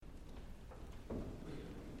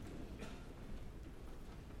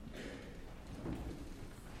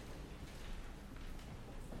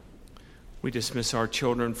We dismiss our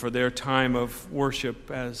children for their time of worship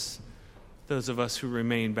as those of us who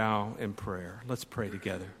remain bow in prayer. Let's pray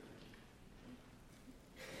together.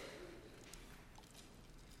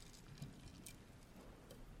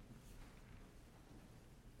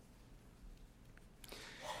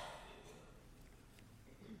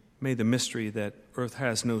 May the mystery that earth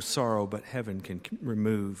has no sorrow but heaven can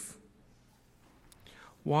remove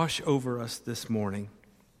wash over us this morning.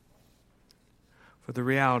 For the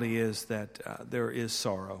reality is that there is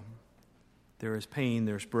sorrow, there is pain,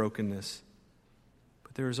 there's brokenness,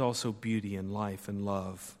 but there is also beauty and life and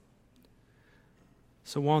love.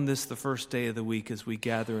 So on this, the first day of the week, as we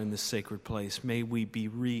gather in this sacred place, may we be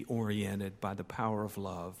reoriented by the power of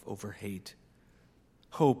love over hate,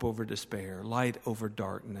 hope over despair, light over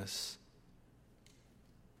darkness,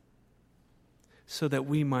 so that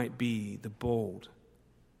we might be the bold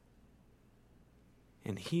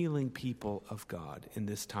and healing people of God in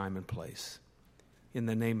this time and place. In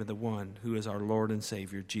the name of the one who is our Lord and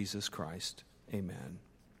Savior, Jesus Christ. Amen.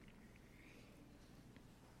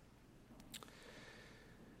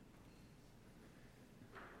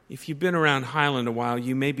 If you've been around Highland a while,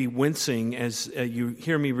 you may be wincing as you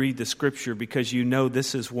hear me read the scripture, because you know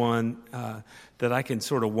this is one that I can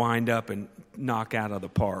sort of wind up and knock out of the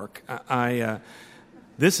park.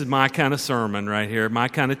 This is my kind of sermon right here, my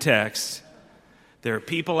kind of text. There are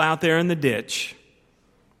people out there in the ditch,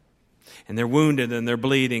 and they're wounded, and they're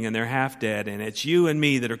bleeding, and they're half dead, and it's you and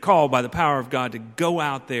me that are called by the power of God to go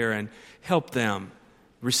out there and help them,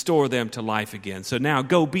 restore them to life again. So now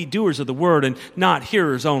go be doers of the word and not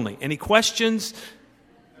hearers only. Any questions?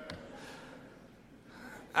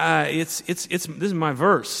 This is my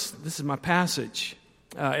verse. This is my passage.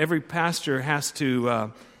 Every pastor has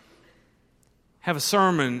to have a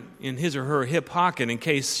sermon in his or her hip pocket in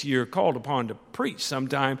case you're called upon to preach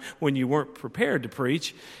sometime when you weren't prepared to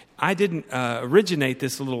preach. I didn't originate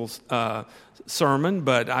this little sermon,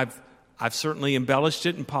 but I've certainly embellished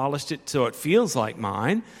it and polished it so it feels like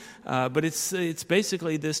mine. But it's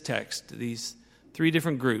basically this text, these three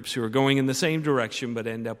different groups who are going in the same direction but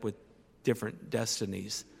end up with different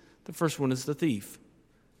destinies. The first one is the thief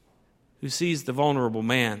who sees the vulnerable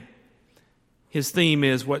man. His theme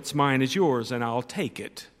is, what's mine is yours, and I'll take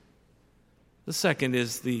it. The second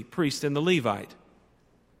is the priest and the Levite,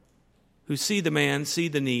 who see the man, see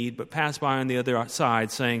the need, but pass by on the other side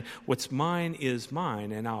saying, what's mine is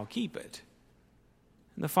mine, and I'll keep it.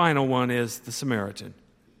 And the final one is the Samaritan,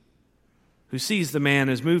 who sees the man,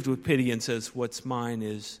 is moved with pity, and says, what's mine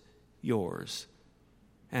is yours,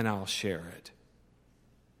 and I'll share it.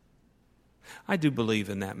 I do believe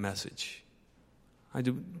in that message. I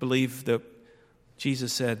do believe that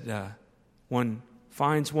Jesus said, one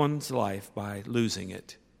finds one's life by losing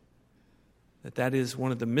it. That is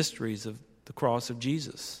one of the mysteries of the cross of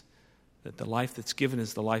Jesus. That the life that's given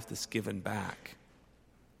is the life that's given back.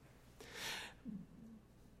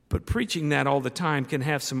 But preaching that all the time can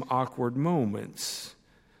have some awkward moments.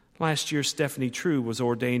 Last year, Stephanie True was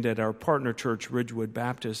ordained at our partner church, Ridgewood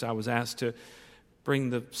Baptist. I was asked to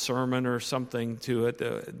bring the sermon or something to it.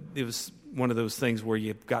 It was one of those things where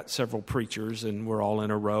you've got several preachers and we're all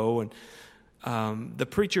in a row. And the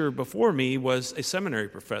preacher before me was a seminary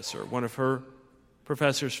professor, one of her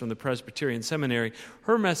professors from the Presbyterian Seminary.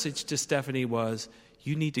 Her message to Stephanie was,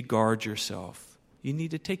 you need to guard yourself. You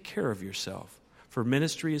need to take care of yourself. For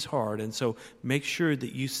ministry is hard, and so make sure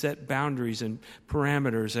that you set boundaries and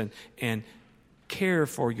parameters and care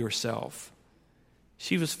for yourself.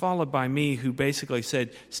 She was followed by me, who basically said,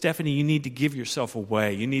 Stephanie, you need to give yourself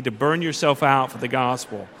away. You need to burn yourself out for the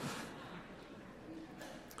gospel.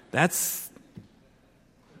 That's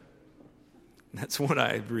what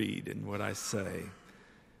I read and what I say.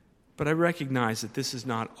 But I recognize that this is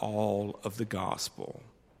not all of the gospel.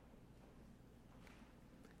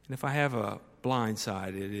 And if I have a blind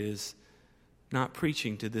side, it is not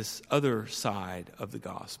preaching to this other side of the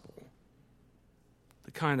gospel.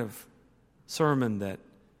 The kind of sermon that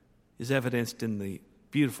is evidenced in the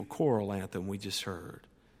beautiful choral anthem we just heard,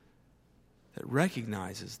 that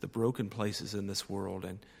recognizes the broken places in this world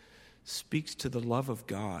and speaks to the love of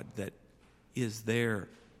God that is there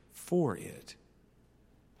for it,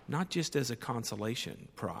 not just as a consolation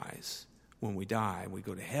prize when we die and we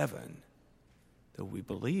go to heaven, though we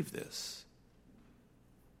believe this,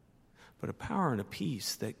 but a power and a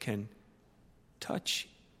peace that can touch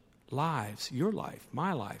lives, your life,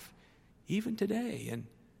 my life, even today, and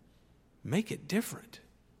make it different.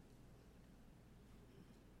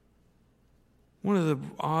 One of the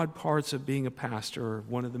odd parts of being a pastor, or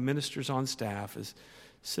one of the ministers on staff, is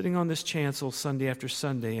sitting on this chancel Sunday after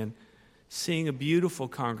Sunday and seeing a beautiful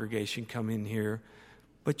congregation come in here,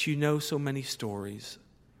 But you know so many stories,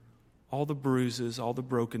 all the bruises, all the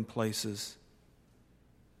broken places.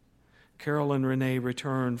 Carol and Renee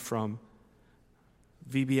returned from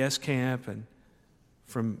VBS camp and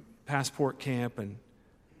from Passport camp and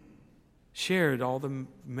shared all the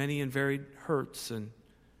many and varied hurts and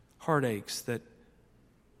heartaches that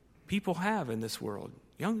people have in this world,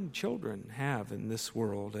 young children have in this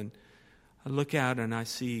world. And I look out and I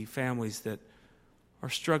see families that are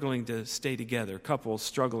struggling to stay together, couples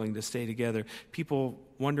struggling to stay together, people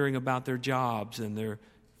wondering about their jobs and their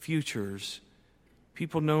futures,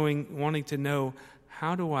 people wanting to know,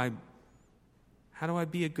 how do I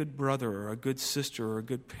be a good brother or a good sister or a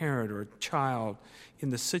good parent or a child in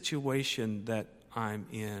the situation that I'm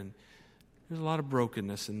in? There's a lot of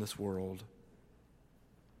brokenness in this world.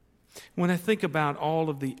 When I think about all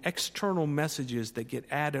of the external messages that get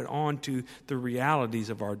added on to the realities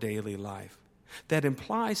of our daily life, that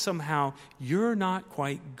imply somehow you're not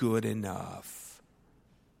quite good enough.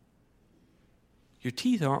 Your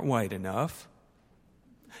teeth aren't white enough.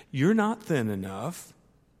 You're not thin enough.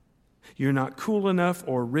 You're not cool enough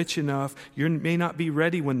or rich enough. You may not be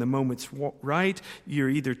ready when the moment's right. You're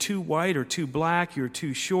either too white or too black. You're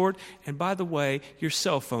too short. And by the way, your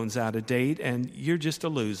cell phone's out of date and you're just a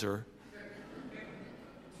loser.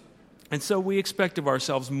 And so we expect of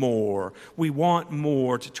ourselves more. We want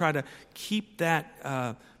more to try to keep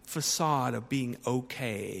that facade of being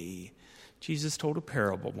okay. Jesus told a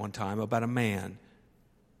parable one time about a man.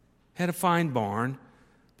 Had a fine barn,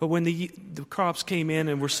 but when the crops came in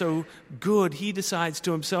and were so good, he decides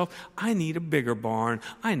to himself, I need a bigger barn.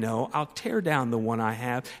 I know, I'll tear down the one I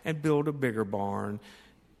have and build a bigger barn.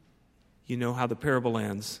 You know how the parable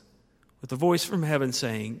ends, with a voice from heaven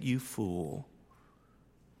saying, you fool.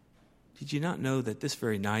 Did you not know that this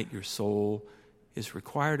very night your soul is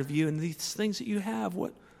required of you? And these things that you have,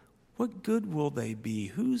 what good will they be?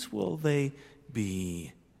 Whose will they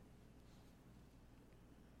be?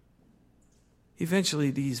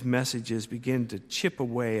 Eventually, these messages begin to chip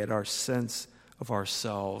away at our sense of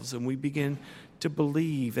ourselves, and we begin to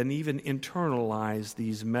believe and even internalize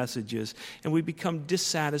these messages, and we become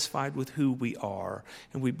dissatisfied with who we are,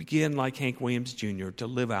 and we begin, like Hank Williams Jr., to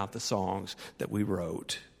live out the songs that we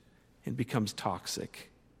wrote. And becomes toxic.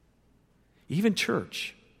 Even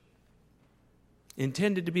church,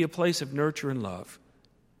 intended to be a place of nurture and love,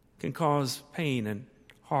 can cause pain and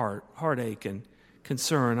heartache and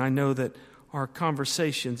concern. I know that our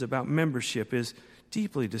conversations about membership is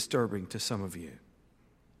deeply disturbing to some of you.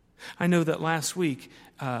 I know that last week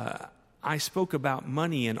I spoke about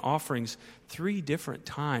money and offerings 3 different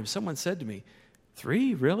times. Someone said to me,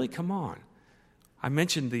 3? Really? Come on. I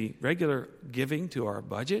mentioned the regular giving to our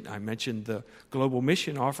budget. I mentioned the global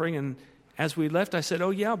mission offering. And as we left, I said,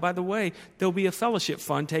 oh, yeah, by the way, there'll be a fellowship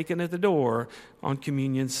fund taken at the door on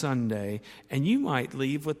Communion Sunday. And you might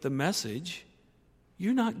leave with the message,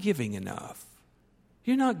 you're not giving enough.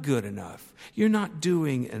 You're not good enough. You're not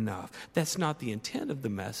doing enough. That's not the intent of the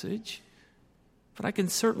message. But I can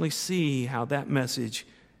certainly see how that message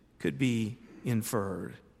could be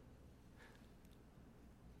inferred.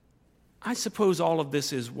 I suppose all of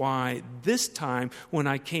this is why this time when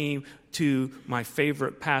I came to my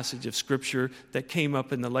favorite passage of Scripture that came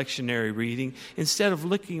up in the lectionary reading, instead of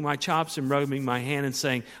licking my chops and rubbing my hand and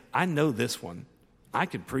saying, I know this one, I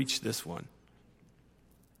could preach this one,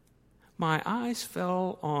 my eyes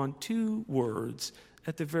fell on 2 words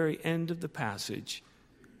at the very end of the passage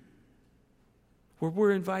where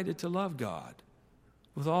we're invited to love God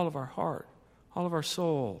with all of our heart, all of our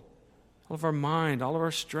soul, all of our mind, all of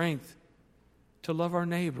our strength, to love our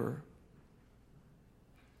neighbor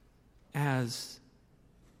as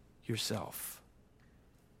yourself.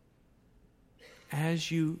 As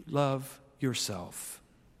you love yourself.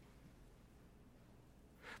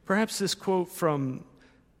 Perhaps this quote from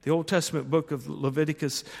the Old Testament book of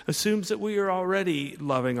Leviticus assumes that we are already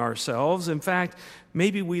loving ourselves. In fact,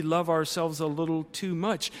 maybe we love ourselves a little too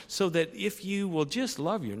much, so that if you will just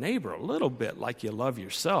love your neighbor a little bit like you love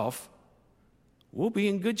yourself, we'll be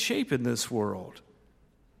in good shape in this world.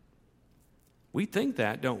 We think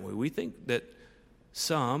that, don't we? We think that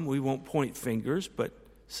we won't point fingers, but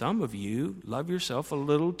some of you love yourself a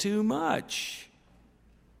little too much.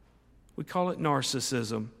 We call it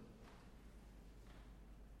narcissism.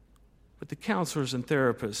 But the counselors and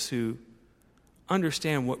therapists who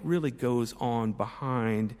understand what really goes on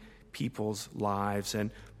behind people's lives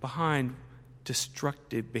and behind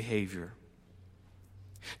destructive behavior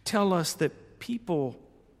tell us that people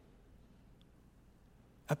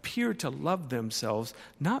appear to love themselves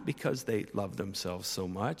not because they love themselves so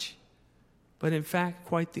much, but in fact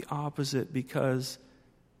quite the opposite, because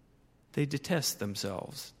they detest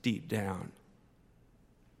themselves deep down.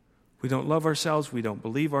 We don't love ourselves, we don't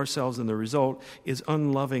believe ourselves, and the result is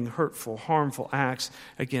unloving, hurtful, harmful acts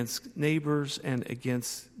against neighbors and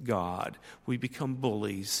against God. We become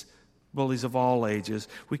bullies of all ages.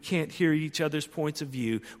 We can't hear each other's points of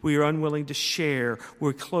view. We are unwilling to share.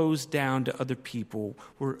 We're closed down to other people.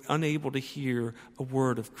 We're unable to hear a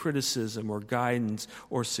word of criticism or guidance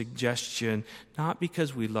or suggestion, not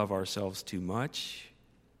because we love ourselves too much,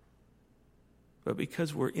 but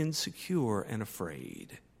because we're insecure and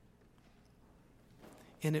afraid.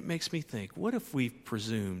 And it makes me think, what if we've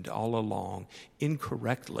presumed all along,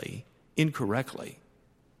 incorrectly,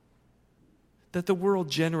 that the world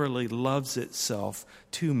generally loves itself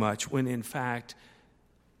too much when in fact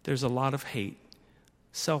there's a lot of hate,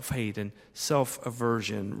 self-hate, and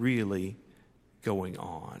self-aversion really going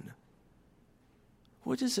on?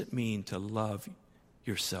 What does it mean to love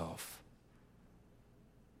yourself?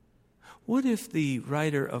 What if the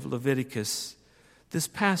writer of Leviticus, this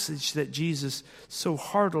passage that Jesus so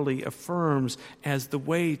heartily affirms as the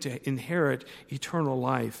way to inherit eternal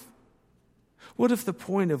life, what if the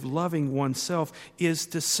point of loving oneself is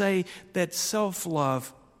to say that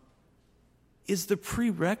self-love is the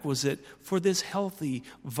prerequisite for this healthy,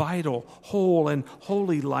 vital, whole, and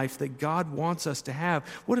holy life that God wants us to have?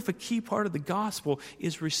 What if a key part of the gospel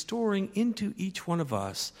is restoring into each one of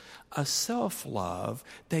us a self-love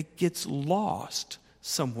that gets lost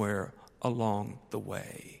somewhere along the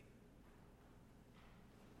way?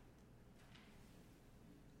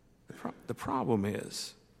 The problem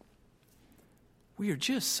is, we are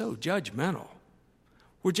just so judgmental.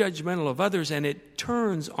 We're judgmental of others, and it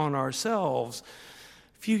turns on ourselves.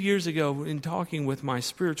 A few years ago, in talking with my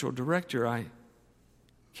spiritual director, I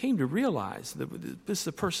came to realize that this is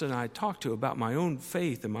the person I talked to about my own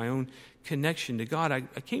faith and my own connection to God. I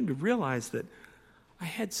came to realize that I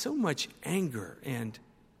had so much anger and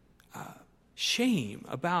shame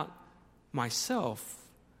about myself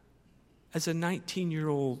as a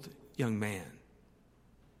 19-year-old young man.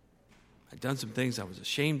 I'd done some things I was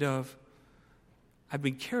ashamed of. I've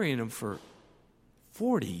been carrying them for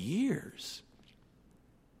 40 years.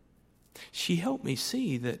 She helped me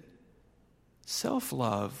see that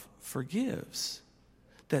self-love forgives,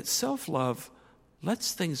 that self-love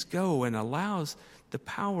lets things go and allows the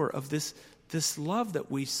power of this love that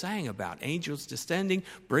we sang about. Angels descending,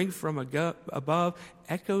 bring from above,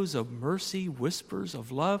 echoes of mercy, whispers of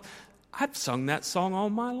love. I've sung that song all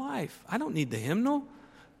my life. I don't need the hymnal.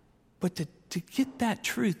 But to get that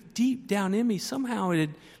truth deep down in me, somehow it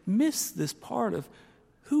had missed this part of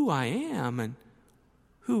who I am and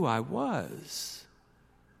who I was.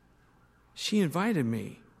 She invited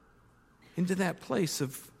me into that place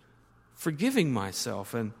of forgiving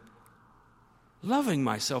myself and loving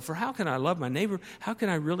myself. For how can I love my neighbor? How can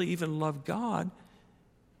I really even love God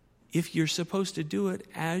if you're supposed to do it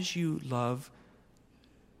as you love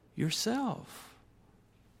yourself?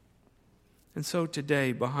 And so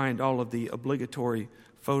today, behind all of the obligatory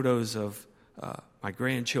photos of my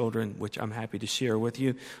grandchildren, which I'm happy to share with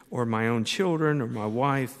you, or my own children or my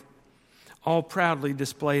wife, all proudly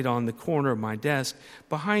displayed on the corner of my desk,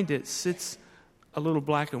 behind it sits a little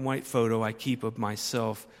black and white photo I keep of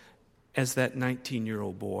myself as that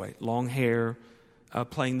 19-year-old boy. Long hair,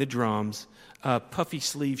 playing the drums, puffy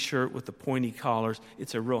sleeve shirt with the pointy collars.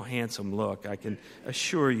 It's a real handsome look, I can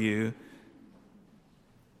assure you.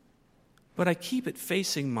 But I keep it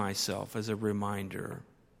facing myself as a reminder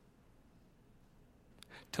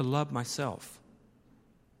to love myself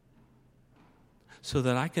so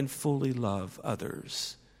that I can fully love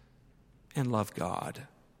others and love God.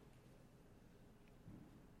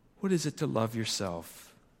 What is it to love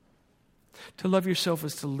yourself? To love yourself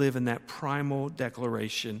is to live in that primal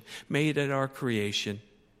declaration made at our creation,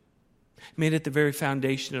 made at the very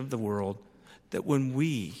foundation of the world, that when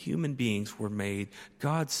we, human beings, were made,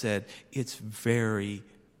 God said, it's very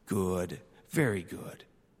good, very good.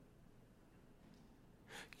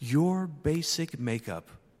 Your basic makeup,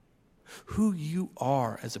 who you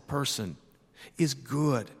are as a person, is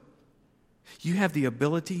good. You have the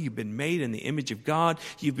ability, you've been made in the image of God,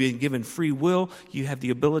 you've been given free will, you have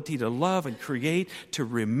the ability to love and create, to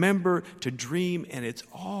remember, to dream, and it's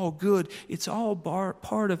all good. It's all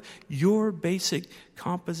part of your basic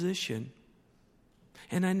composition.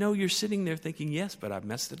 And I know you're sitting there thinking, yes, but I've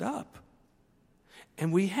messed it up.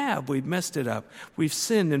 And we've messed it up. We've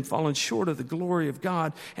sinned and fallen short of the glory of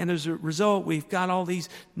God. And as a result, we've got all these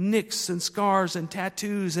nicks and scars and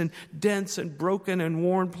tattoos and dents and broken and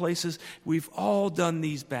worn places. We've all done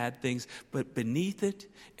these bad things. But beneath it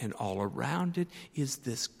and all around it is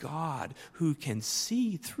this God who can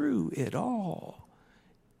see through it all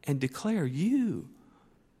and declare you're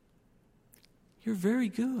very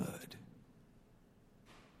good.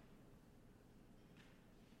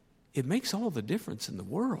 It makes all the difference in the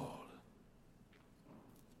world.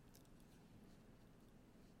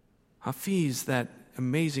 Hafiz, that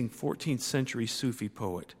amazing 14th century Sufi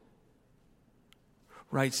poet,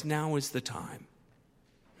 writes, now is the time.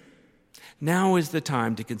 Now is the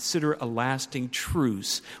time to consider a lasting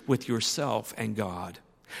truce with yourself and God.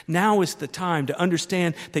 Now is the time to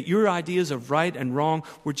understand that your ideas of right and wrong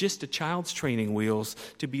were just a child's training wheels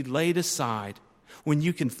to be laid aside when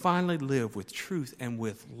you can finally live with truth and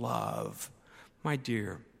with love. My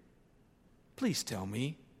dear, please tell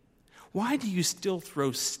me, why do you still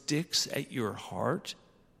throw sticks at your heart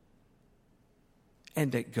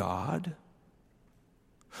and at God?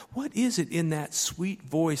 What is it in that sweet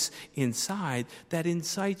voice inside that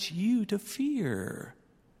incites you to fear?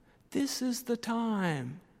 This is the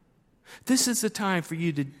time. This is the time for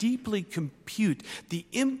you to deeply compute the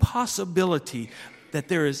impossibility that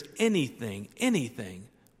there is anything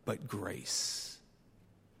but grace.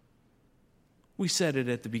 We said it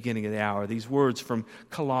at the beginning of the hour, these words from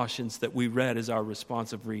Colossians that we read as our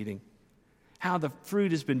responsive reading. How the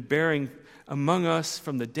fruit has been bearing among us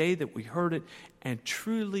from the day that we heard it and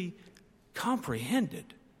truly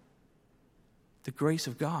comprehended the grace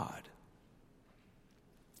of God.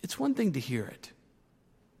 It's one thing to hear it.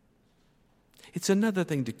 It's another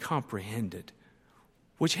thing to comprehend it,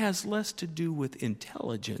 which has less to do with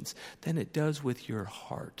intelligence than it does with your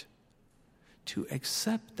heart. To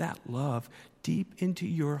accept that love deep into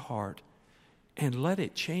your heart and let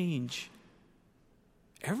it change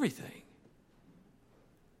everything.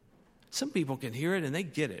 Some people can hear it and they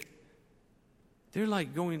get it. They're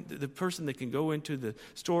like the person that can go into the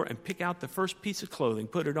store and pick out the first piece of clothing,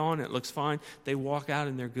 put it on, it looks fine. They walk out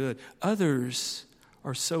and they're good. Others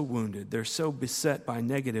are so wounded. They're so beset by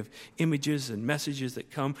negative images and messages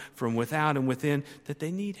that come from without and within that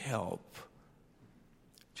they need help.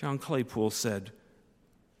 John Claypool said,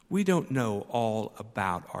 "We don't know all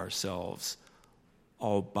about ourselves,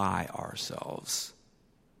 all by ourselves.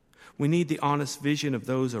 We need the honest vision of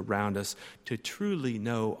those around us to truly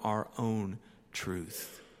know our own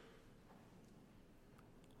truth."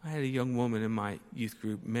 I had a young woman in my youth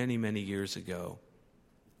group many, many years ago.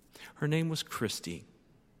 Her name was Christy,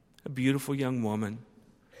 a beautiful young woman,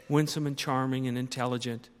 winsome and charming and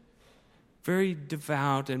intelligent, very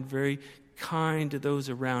devout and very kind to those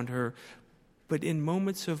around her. But in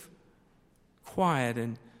moments of quiet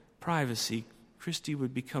and privacy, Christy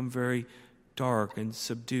would become very dark and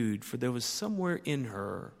subdued, for there was somewhere in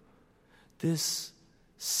her this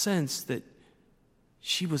sense that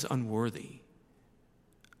she was unworthy.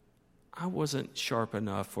 I wasn't sharp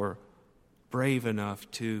enough or brave enough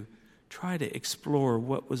to try to explore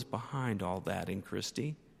what was behind all that in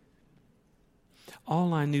Christy.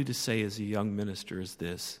 All I knew to say as a young minister is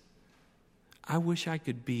this: I wish I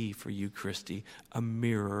could be for you, Christy, a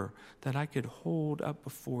mirror that I could hold up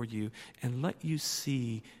before you and let you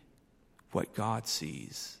see what God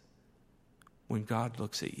sees when God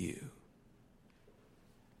looks at you.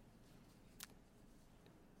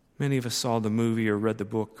 Many of us saw the movie or read the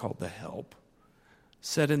book called The Help.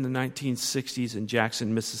 Set in the 1960s in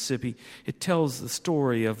Jackson, Mississippi, it tells the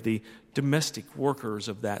story of the domestic workers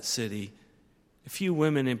of that city. A few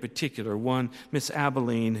women in particular, one, Miss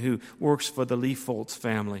Abilene, who works for the Leafoltz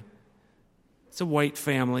family. It's a white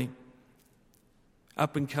family,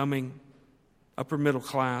 up and coming, upper middle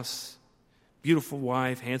class, beautiful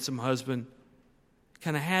wife, handsome husband,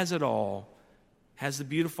 kind of has it all. Has the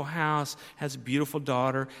beautiful house, has a beautiful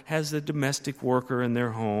daughter, has the domestic worker in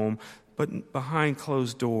their home. But behind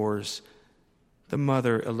closed doors, the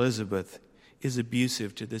mother, Elizabeth, is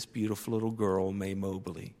abusive to this beautiful little girl, May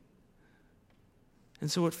Mobley.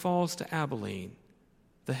 And so it falls to Abilene,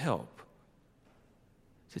 the help,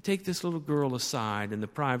 to take this little girl aside in the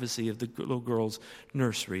privacy of the little girl's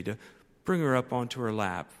nursery, to bring her up onto her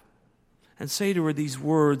lap and say to her these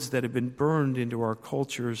words that have been burned into our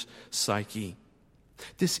culture's psyche.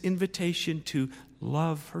 This invitation to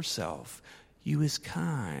love herself. You is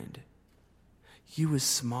kind. You is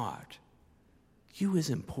smart. You is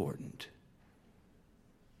important.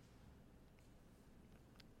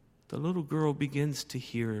 The little girl begins to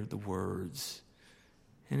hear the words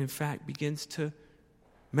and in fact begins to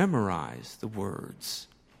memorize the words,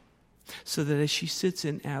 so that as she sits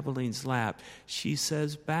in Abilene's lap, she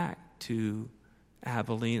says back to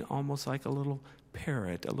Abilene almost like a little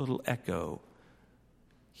parrot, a little echo,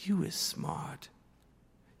 you is smart.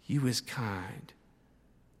 You is kind.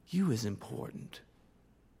 You is important.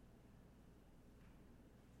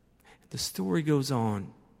 The story goes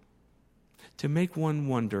on to make one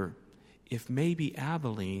wonder if maybe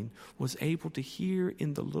Abilene was able to hear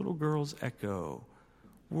in the little girl's echo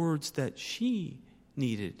words that she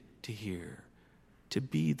needed to hear, to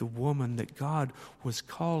be the woman that God was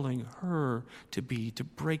calling her to be, to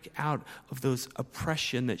break out of those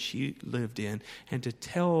oppression that she lived in, and to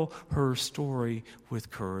tell her story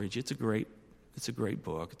with courage. It's a great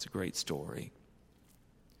book. It's a great story.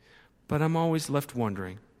 But I'm always left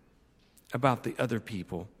wondering about the other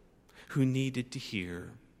people who needed to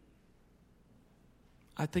hear.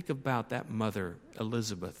 I think about that mother,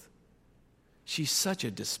 Elizabeth. She's such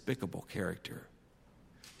a despicable character.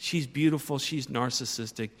 She's beautiful, she's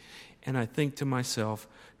narcissistic, and I think to myself,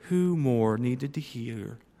 who more needed to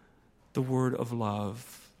hear the word of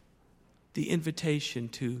love, the invitation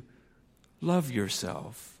to love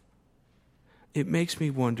yourself? It makes me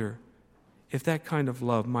wonder if that kind of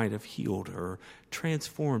love might have healed her,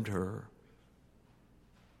 transformed her,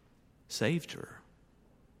 saved her.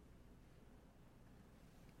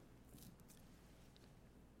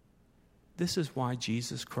 This is why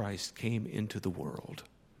Jesus Christ came into the world,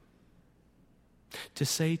 to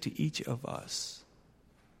say to each of us,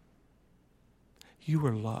 you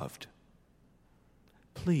are loved.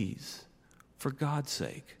 Please, for God's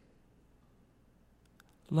sake,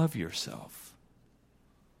 love yourself.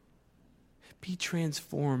 Be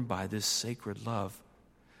transformed by this sacred love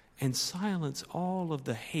and silence all of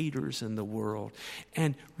the haters in the world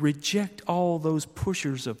and reject all those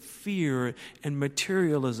pushers of fear and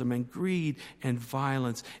materialism and greed and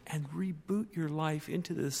violence, and reboot your life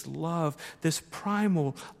into this love, this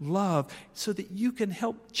primal love, so that you can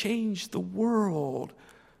help change the world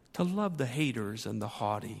to love the haters and the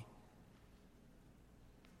haughty.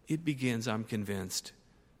 It begins, I'm convinced,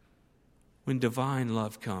 when divine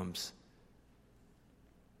love comes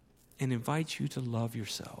and invites you to love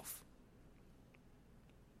yourself.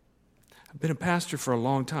 I've been a pastor for a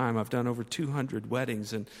long time. I've done over 200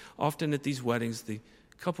 weddings, and often at these weddings, the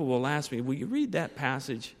couple will ask me, will you read that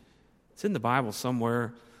passage? It's in the Bible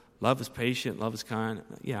somewhere. Love is patient, love is kind.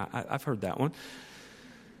 Yeah, I've heard that one.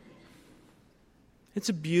 It's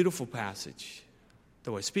a beautiful passage.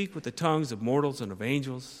 Though I speak with the tongues of mortals and of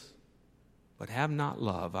angels, but have not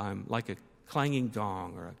love, I'm like a clanging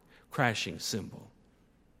gong or a crashing cymbal.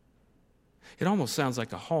 It almost sounds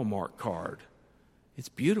like a Hallmark card. It's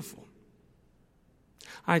beautiful.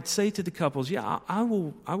 I'd say to the couples, yeah, I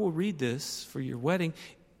will read this for your wedding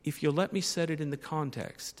if you'll let me set it in the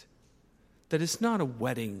context that it's not a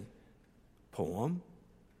wedding poem.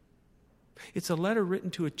 It's a letter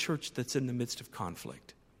written to a church that's in the midst of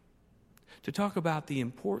conflict, to talk about the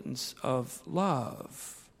importance of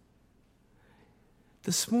love.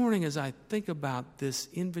 This morning, as I think about this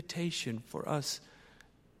invitation for us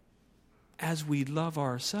as we love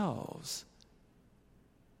ourselves,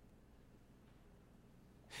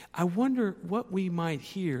 I wonder what we might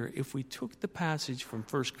hear if we took the passage from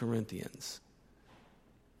 1 Corinthians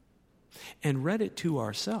and read it to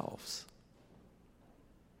ourselves.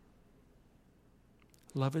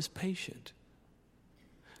 Love is patient.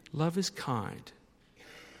 Love is kind.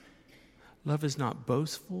 Love is not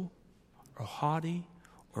boastful or haughty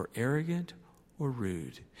or arrogant or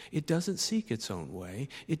rude. It doesn't seek its own way.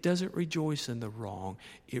 It doesn't rejoice in the wrong.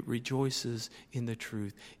 It rejoices in the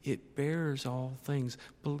truth. It bears all things,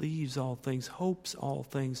 believes all things, hopes all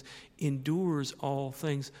things, endures all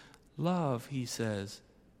things. Love, he says,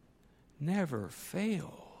 never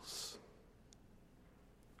fails.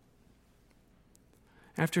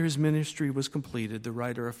 After his ministry was completed, the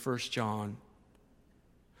writer of 1 John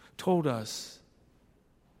told us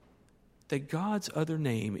that God's other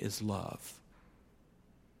name is love.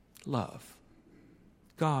 Love.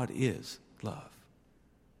 God is love.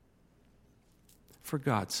 For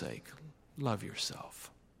God's sake, love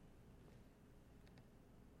yourself.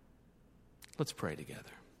 Let's pray together.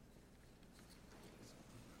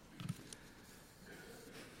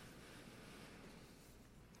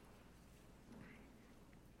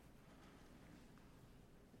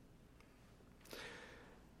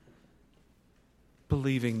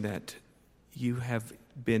 Believing that you have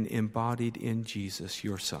been embodied in Jesus,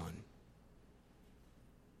 your Son,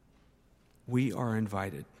 we are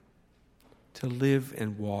invited to live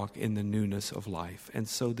and walk in the newness of life. And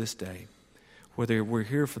so this day, whether we're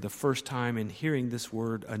here for the first time and hearing this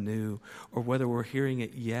word anew, or whether we're hearing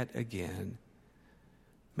it yet again,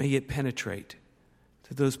 may it penetrate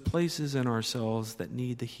to those places in ourselves that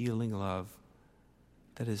need the healing love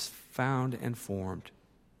that is found and formed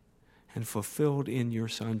and fulfilled in your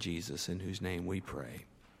Son Jesus, in whose name we pray.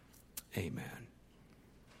 Amen.